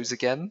one of those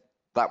again,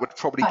 that would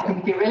probably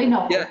be really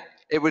novel. Yeah,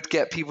 it would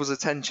get people's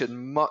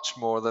attention much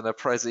more than a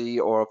Prezi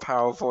or a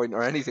PowerPoint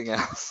or anything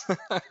else.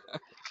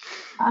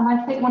 And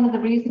I think one of the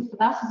reasons for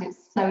that is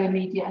it's so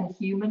immediate and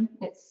human.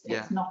 It's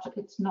not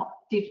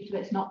digital.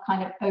 It's not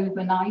kind of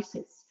over nice.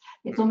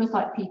 It's almost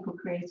like people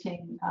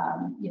creating,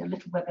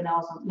 little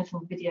webinars or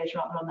little videos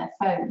rather on their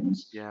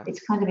phones. Yeah.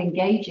 It's kind of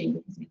engaging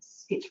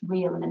because it's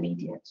real and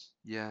immediate.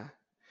 Yeah.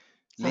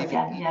 So Leave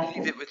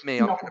it with me.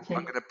 I'm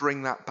gonna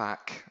bring that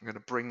back. I'm gonna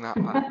bring that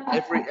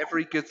back.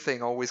 Every good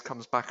thing always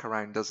comes back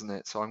around, doesn't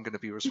it? So I'm gonna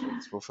be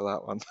responsible for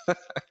that one.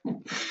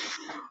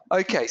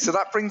 Okay, so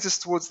that brings us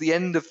towards the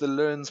end of the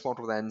LEARNS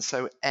model then.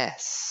 So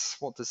S,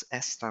 what does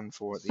S stand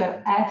for at the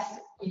end? So S,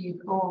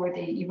 you've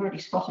already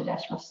spotted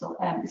S, Russell.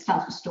 It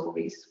stands for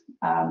stories,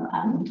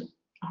 and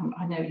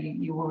I know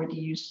you already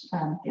use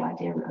the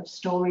idea of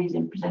stories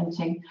in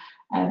presenting.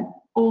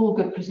 All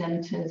good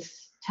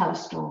presenters tell a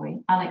story,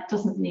 and it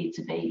doesn't need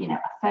to be, a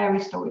fairy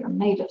story or a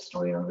made-up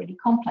story or a really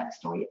complex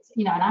story. It's,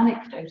 an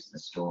anecdote is a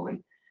story,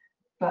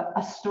 but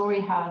a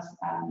story has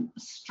a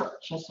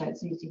structure, so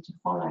it's easy to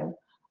follow.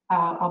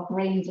 Our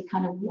brains are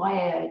kind of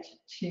wired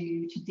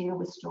to deal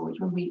with stories.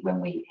 When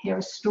we hear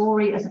a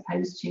story as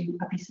opposed to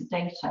a piece of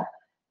data,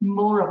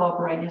 more of our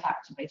brain is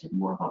activated,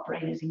 more of our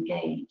brain is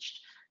engaged,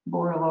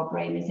 more of our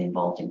brain is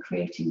involved in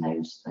creating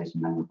those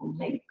memorable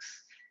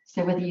links.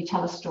 So whether you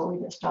tell a story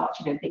that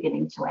starts,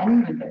 beginning to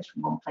end and goes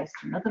from one place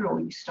to another, or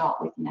you start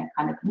with,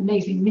 kind of an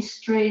amazing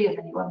mystery and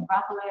then you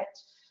unravel it,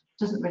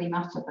 doesn't really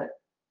matter. But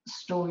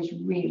stories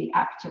really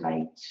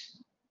activate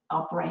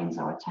our brains,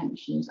 our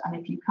attentions. And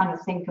if you kind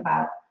of think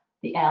about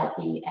the L,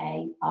 E,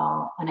 A,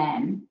 R, and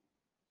N,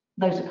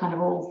 those are kind of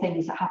all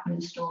things that happen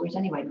in stories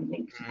anyway. We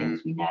link to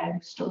things we know.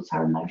 Stories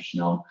are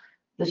emotional.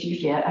 There's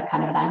usually a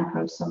kind of an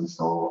anchor of some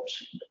sort.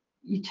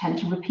 You tend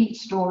to repeat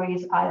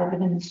stories, either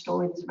within the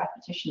story there's a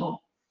repetition, or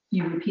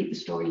you repeat the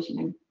stories,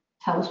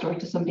 tell a story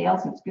to somebody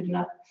else and it's good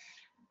enough.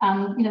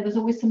 And there's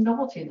always some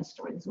novelty in the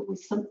story. There's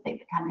always something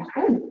that kind of,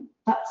 oh,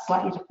 that's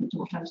slightly different to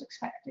what I was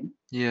expecting.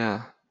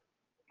 Yeah.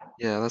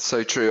 Yeah, that's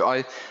so true.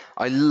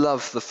 I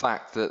love the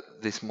fact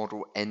that this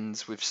model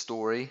ends with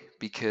story,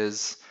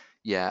 because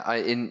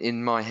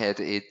in my head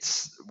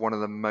it's one of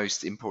the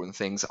most important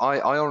things.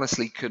 I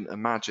honestly couldn't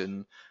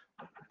imagine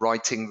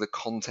writing the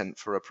content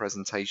for a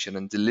presentation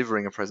and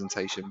delivering a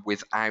presentation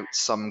without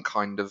some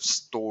kind of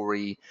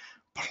story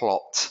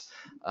plot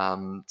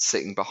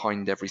sitting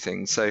behind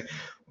everything. So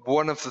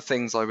one of the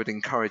things I would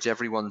encourage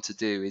everyone to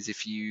do is,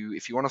 if you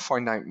want to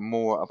find out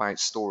more about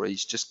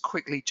stories, just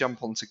quickly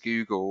jump onto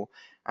Google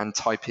and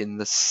type in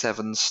the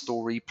 7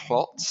 story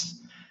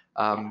plots,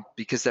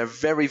 because they're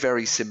very,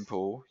 very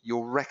simple.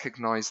 You'll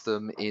recognize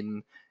them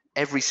in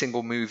every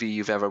single movie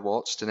you've ever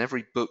watched and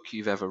every book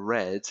you've ever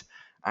read,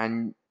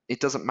 and it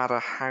doesn't matter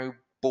how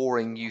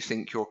boring you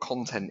think your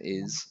content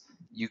is,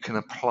 you can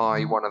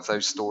apply one of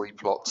those story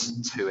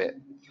plots to it,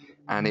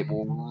 and it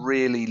will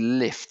really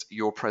lift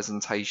your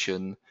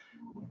presentation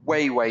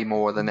way, way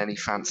more than any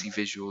fancy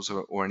visuals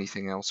or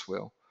anything else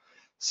will.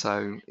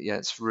 So yeah,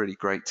 it's really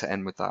great to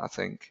end with that, I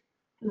think.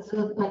 There's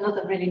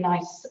another really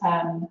nice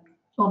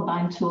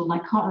online tool,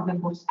 and I can't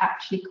remember what it's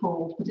actually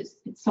called, but it's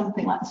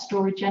something like the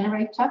story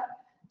generator.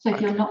 So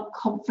if you're not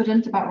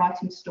confident about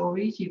writing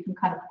stories, you can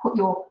kind of put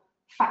your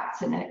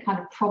facts in, and it kind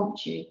of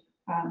prompts you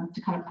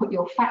to kind of put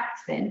your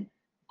facts in,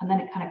 and then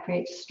it kind of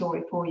creates a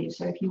story for you.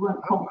 So if you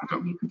weren't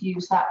confident, you could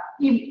use that.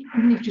 You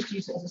could just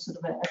use it as a sort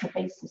of as a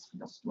basis for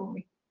the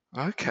story.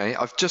 Okay,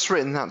 I've just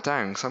written that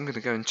down, so I'm going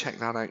to go and check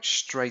that out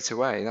straight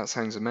away. That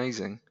sounds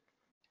amazing.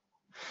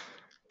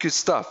 Good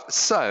stuff.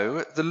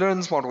 So the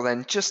LEARNS model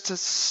then, just to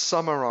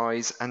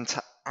summarize and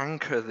to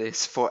anchor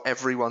this for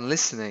everyone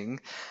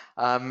listening,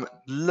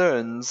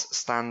 LEARNS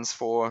stands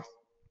for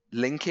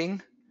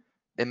linking,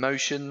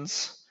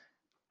 emotions,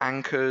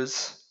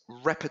 anchors,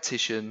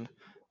 repetition,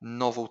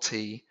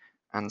 novelty,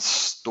 and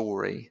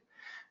story.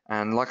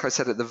 And like I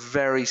said at the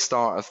very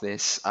start of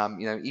this,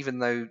 even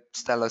though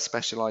Stella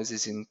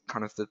specializes in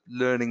kind of the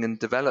learning and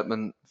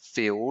development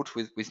field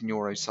with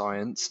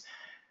neuroscience,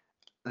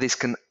 this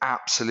can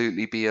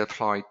absolutely be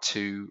applied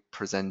to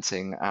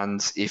presenting. And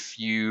if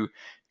you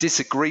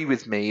disagree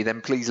with me,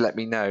 then please let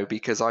me know,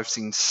 because I've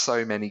seen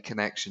so many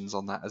connections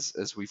on that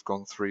as we've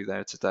gone through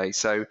there today.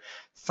 So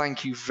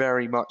thank you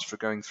very much for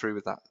going through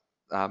with that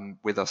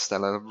with us,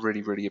 Stella. I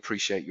really, really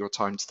appreciate your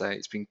time today.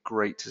 It's been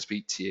great to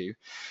speak to you.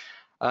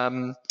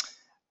 Thank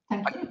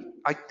you.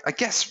 I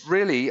guess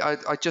really,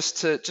 I just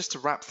to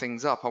wrap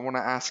things up, I want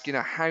to ask,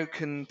 how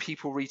can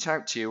people reach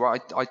out to you?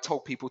 I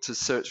told people to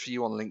search for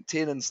you on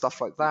LinkedIn and stuff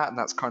like that, and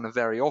that's kind of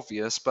very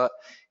obvious. But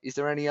is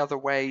there any other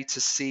way to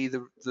see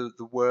the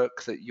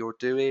work that you're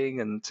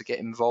doing and to get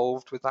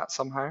involved with that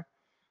somehow?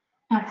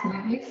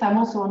 Absolutely. So I'm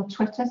also on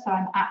Twitter. So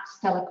I'm at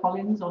Stella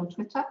Collins on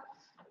Twitter.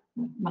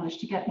 Managed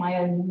to get my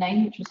own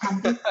name, which was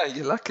handy.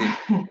 You're lucky.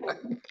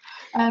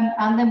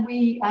 And then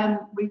we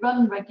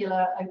run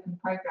regular open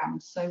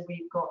programs. So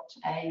we've got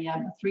a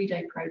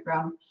 3-day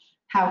program,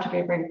 How to Be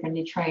a Brain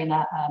Friendly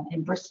Trainer,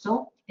 in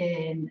Bristol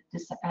in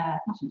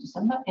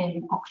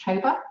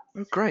October.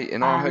 Oh, great,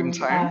 in our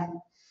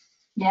hometown.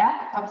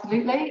 Yeah,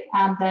 absolutely.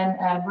 And then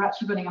we're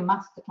actually running a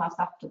masterclass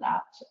after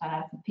that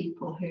for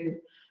people who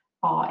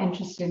are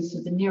interested in sort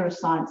of the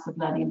neuroscience of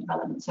learning and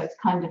development. So it's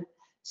kind of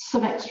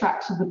some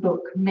extracts of the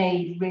book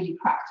made really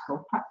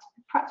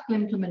practical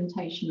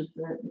implementation of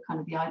the kind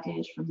of the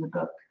ideas from the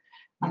book,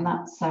 and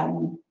that's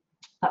called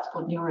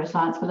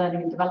Neuroscience for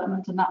Learning and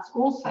Development, and that's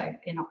also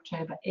in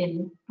October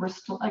in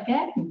Bristol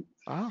again.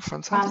 Oh,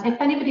 fantastic. If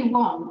anybody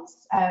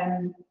wants,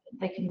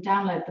 they can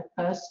download the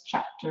first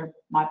chapter of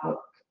my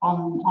book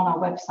on our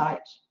website.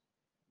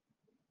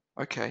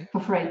 Okay. For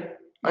free.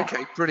 Yeah.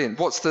 Okay, brilliant.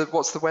 What's the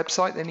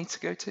website they need to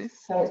go to?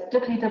 So it's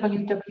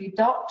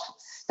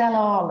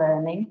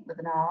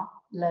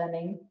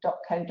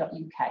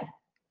www.stellarlearning.co.uk.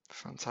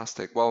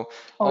 Fantastic. Well,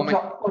 or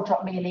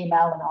drop me an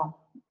email and I'll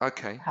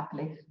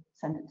happily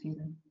send it to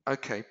them.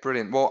 Okay,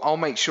 brilliant. Well, I'll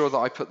make sure that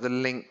I put the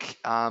link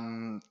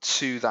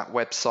to that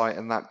website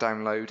and that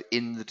download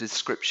in the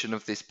description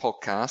of this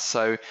podcast.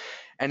 So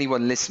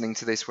anyone listening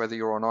to this, whether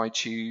you're on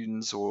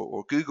iTunes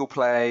or Google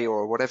Play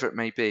or whatever it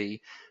may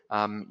be,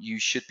 you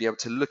should be able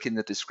to look in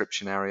the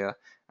description area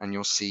and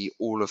you'll see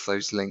all of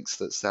those links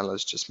that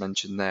Stella's just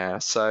mentioned there.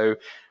 So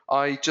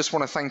I just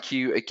want to thank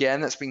you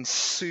again. That's been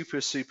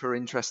super, super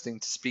interesting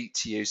to speak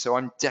to you. So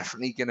I'm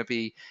definitely going to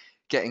be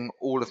getting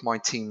all of my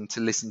team to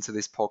listen to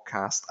this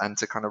podcast and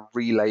to kind of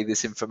relay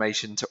this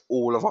information to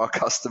all of our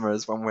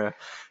customers when we're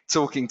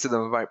talking to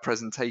them about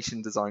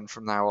presentation design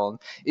from now on.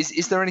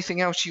 Is there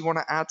anything else you want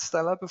to add,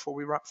 Stella, before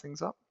we wrap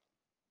things up?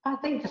 I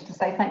think just to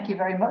say thank you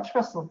very much,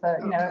 Russell, for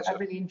a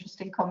really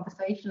interesting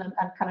conversation and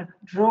kind of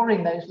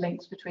drawing those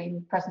links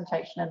between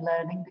presentation and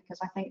learning, because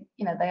I think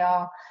they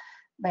are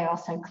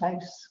so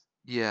close.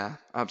 Yeah,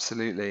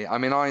 absolutely. I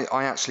mean, I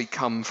actually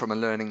come from a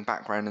learning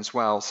background as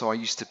well. So I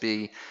used to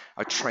be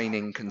a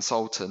training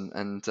consultant,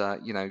 and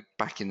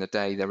back in the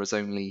day there was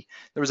only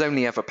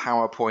ever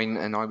PowerPoint,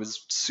 and I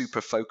was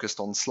super focused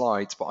on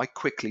slides. But I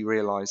quickly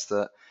realized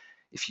that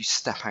if you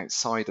step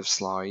outside of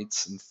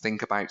slides and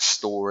think about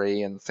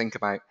story and think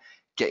about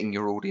getting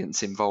your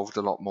audience involved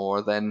a lot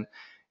more, then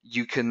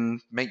you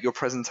can make your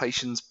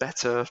presentations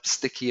better,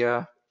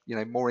 stickier,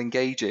 more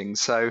engaging.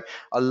 So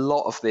a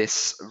lot of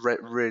this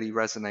really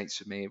resonates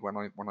with me when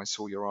I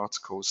saw your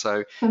article.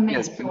 So for me,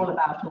 it's all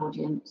about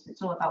audience.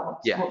 It's all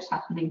about what's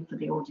happening for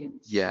the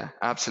audience. Yeah,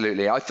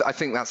 absolutely. I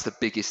think that's the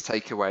biggest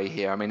takeaway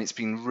here. I mean, it's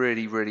been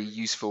really, really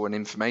useful and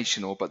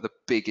informational, but the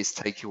biggest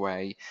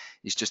takeaway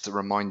is just a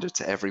reminder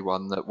to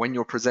everyone that when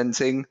you're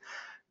presenting,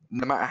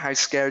 no matter how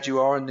scared you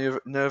are and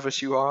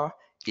nervous you are,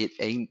 it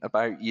ain't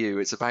about you,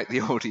 it's about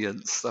the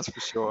audience, that's for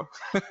sure.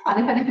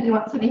 And if anybody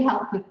wants any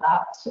help with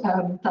that,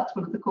 that's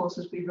one of the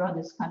courses we run,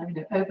 is kind of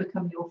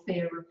overcome your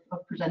fear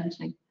of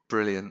presenting.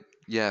 Brilliant.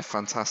 Yeah,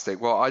 fantastic.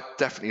 Well, I'd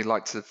definitely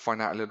like to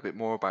find out a little bit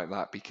more about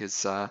that,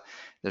 because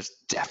there's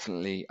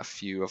definitely a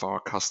few of our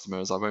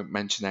customers, I won't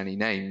mention any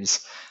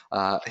names,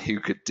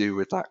 who could do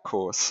with that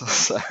course.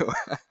 So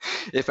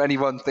if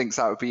anyone thinks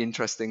that would be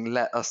interesting,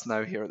 let us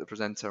know here at The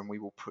Presenter and we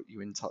will put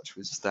you in touch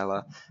with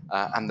Stella,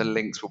 and the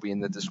links will be in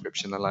the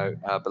description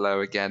below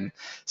again.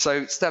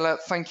 So Stella,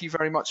 thank you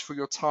very much for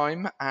your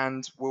time,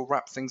 and we'll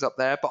wrap things up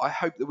there, but I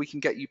hope that we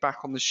can get you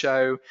back on the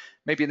show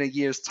maybe in a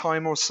year's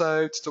time or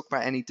so to talk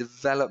about any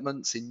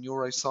developments in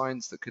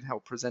neuroscience that could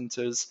help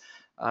presenters.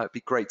 It'd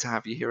be great to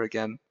have you here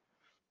again.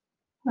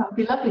 That would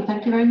be lovely.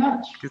 Thank you very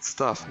much. Good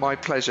stuff. My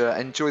pleasure.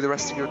 Enjoy the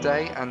rest of your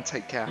day and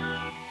take care.